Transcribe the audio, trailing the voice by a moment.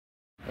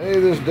Hey,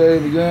 this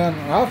Dave again.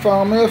 I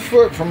found me a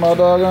foot for my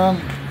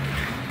doggone,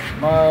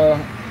 my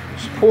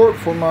support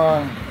for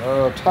my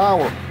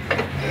tower.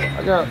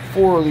 I got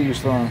 4 of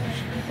these things,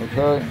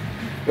 okay?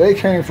 They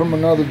came from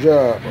another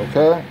job,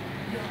 okay?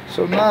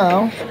 So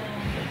now,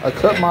 I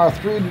cut my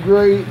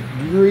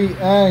 3-degree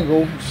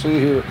angle. See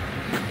here.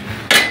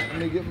 Let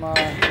me get my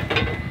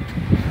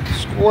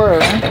square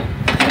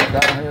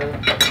down here,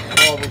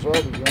 all this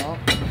other junk,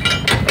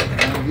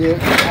 and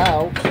get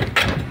out.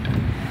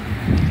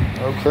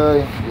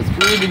 Okay, the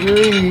 3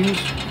 degrees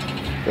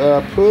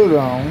that I put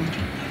on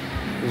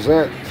is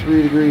that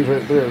 3 degrees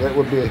right there. That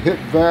would be a hip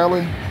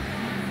valley.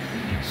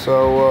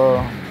 So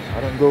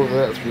I didn't go with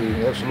that 3.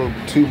 That's a little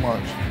bit too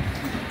much.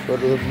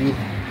 But if you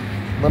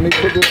let me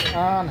put this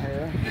on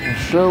here and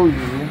show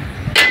you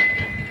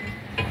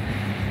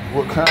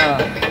what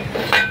kind of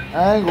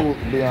angle it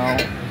would be on.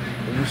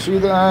 You see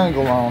the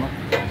angle on it.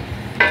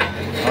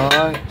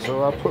 Alright,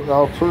 so I'll put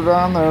it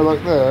on there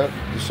like that.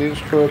 You see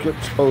it's crooked,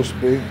 it's supposed to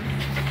be.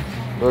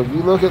 But if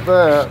you look at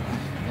that,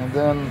 and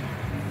then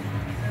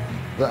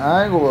the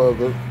angle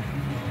of it,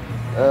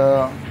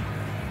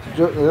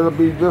 it'll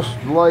be just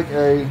like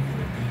a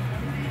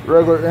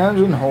regular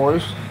engine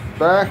hoist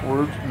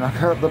backwards. And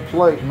I got the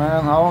plate,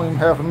 man. I don't even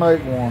have to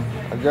make one.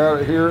 I got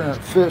it here and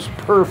it fits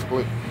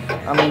perfectly.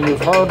 I mean,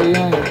 there's hardly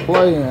any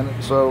play in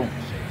it, so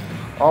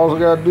all I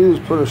got to do is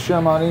put a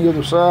shim on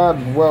either side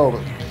and weld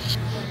it.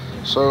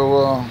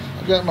 So I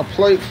got my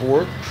plate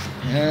for it,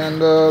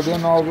 and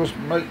then I'll just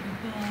make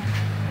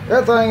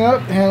that thing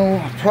up,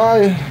 and we'll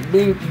probably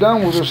be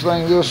done with this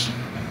thing this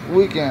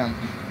weekend.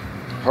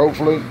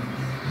 Hopefully,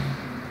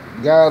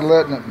 God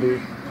letting it be.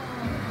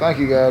 Thank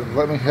you, God.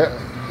 Let me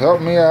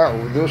help me out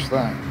with this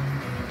thing.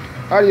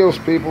 Adios,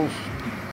 peoples.